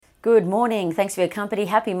Good morning. Thanks for your company.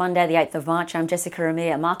 Happy Monday, the 8th of March. I'm Jessica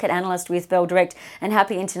Amir, market analyst with Bell Direct, and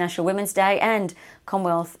happy International Women's Day and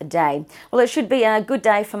Commonwealth Day. Well, it should be a good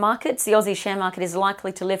day for markets. The Aussie share market is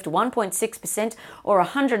likely to lift 1.6% or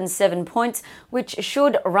 107 points, which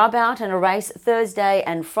should rub out and erase Thursday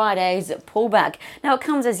and Friday's pullback. Now, it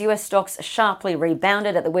comes as US stocks sharply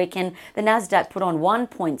rebounded at the weekend. The Nasdaq put on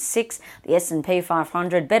 1.6, the S&P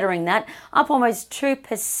 500 bettering that, up almost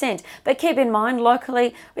 2%. But keep in mind,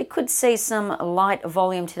 locally, we could see some light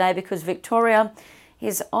volume today because Victoria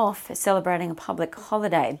is off celebrating a public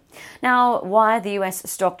holiday. Now, why the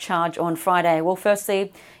US stock charge on Friday? Well,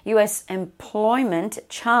 firstly, US employment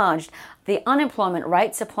charged. The unemployment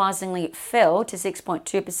rate surprisingly fell to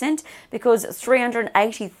 6.2% because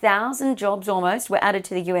 380,000 jobs almost were added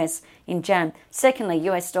to the US in Jan. Secondly,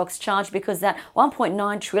 US stocks charged because that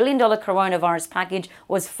 $1.9 trillion coronavirus package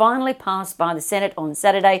was finally passed by the Senate on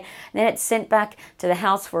Saturday. Then it's sent back to the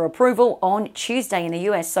House for approval on Tuesday in the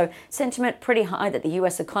US. So sentiment pretty high that the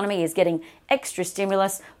US economy is getting extra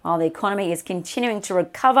stimulus while the economy is continuing to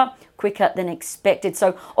recover quicker than expected.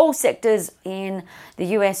 So all sectors in the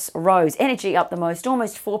US rose. Energy up the most,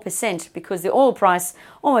 almost 4%, because the oil price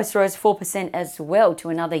almost rose 4% as well to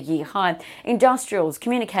another year high. Industrials,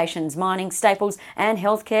 communications, mining, staples and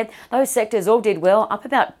healthcare, those sectors all did well, up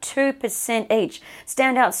about 2% each.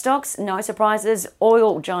 Standout stocks, no surprises,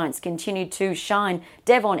 oil giants continued to shine.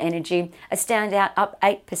 Devon Energy, a standout, up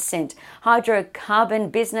 8%.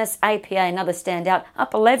 Hydrocarbon business, APA, another standout,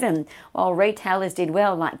 up 11%, while retailers did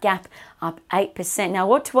well like Gap, up 8%. Now,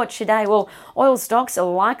 what to watch today? Well, oil stocks are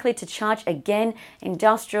likely to charge again.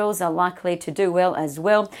 Industrials are likely to do well as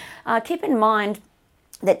well. Keep in mind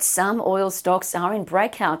that some oil stocks are in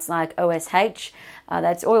breakouts like OSH,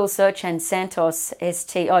 that's Oil Search, and Santos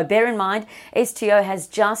STO. Bear in mind, STO has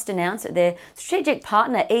just announced that their strategic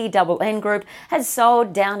partner ENN Group has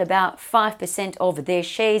sold down about 5% of their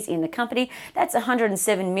shares in the company. That's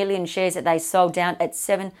 107 million shares that they sold down at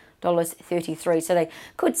 $7.33. So they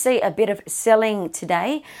could see a bit of selling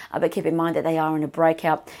today, but keep in mind that they are in a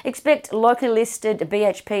breakout. Expect locally listed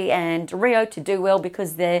BHP and Rio to do well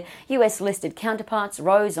because their US listed counterparts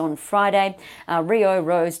rose on Friday. Rio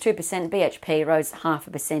rose 2%, BHP rose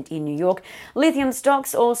 0.5% in New York. Lithium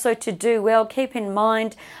stocks also to do well. Keep in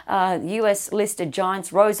mind, US listed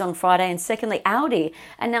giants rose on Friday. And secondly, Audi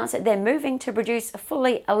announced that they're moving to produce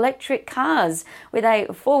fully electric cars with a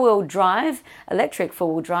electric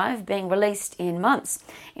four-wheel drive being released in months.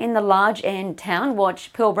 In the large end town,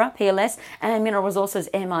 watch Pilbara, PLS, and Mineral Resources,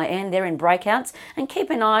 MIN. They're in breakouts. And keep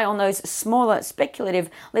an eye on those smaller speculative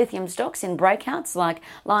lithium stocks in breakouts like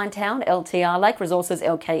Liontown, LTR, Lake Resources,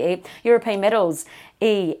 LKE, European Metals,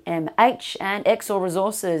 EMH, and Exor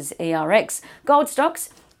Resources, ERX. Gold stocks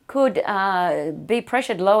could be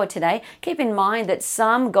pressured lower today. Keep in mind that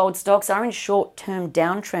some gold stocks are in short-term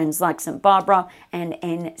downtrends like St Barbara and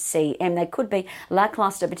NCM. They could be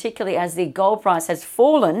lackluster, particularly as the gold price has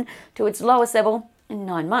fallen to its lowest level in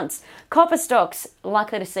 9 months. Copper stocks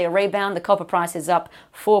likely to see a rebound. The copper price is up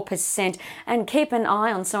 4%. And keep an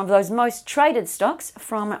eye on some of those most traded stocks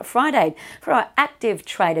from Friday. For our active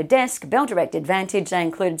trader desk, Bell Direct Advantage, they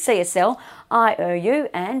included CSL, IOU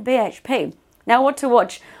and BHP. Now, what to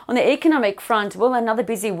watch on the economic front? Well, another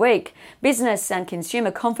busy week. Business and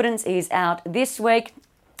consumer confidence is out this week.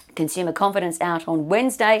 Consumer confidence out on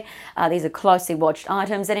Wednesday. These are closely watched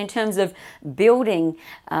items. And in terms of building,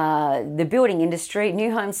 the building industry,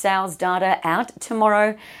 new home sales data out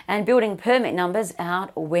tomorrow and building permit numbers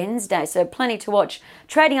out Wednesday. So plenty to watch.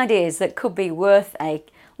 Trading ideas that could be worth a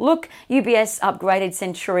look. UBS upgraded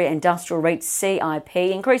Centuria Industrial REIT CIP,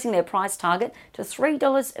 increasing their price target to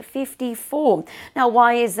 $3.54. Now,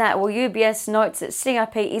 why is that? Well, UBS notes that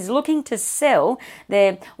CIP is looking to sell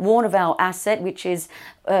their Warnervale asset, which is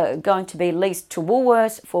going to be leased to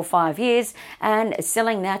Woolworths for 5 years, and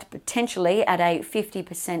selling that potentially at a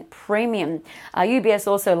 50% premium. UBS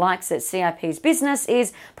also likes that CIP's business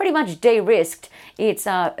is pretty much de-risked. It's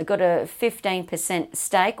got a 15%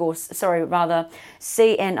 stake, CNI,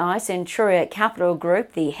 Centuria Capital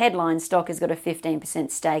Group. The headline stock has got a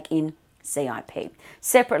 15% stake in CIP.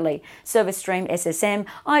 Separately, ServiceStream SSM,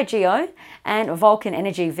 IGO and Vulcan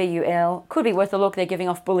Energy VUL could be worth a look. They're giving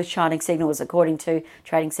off bullish charting signals according to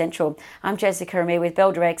Trading Central. I'm Jessica Amir with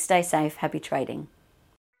Bell Direct. Stay safe. Happy trading.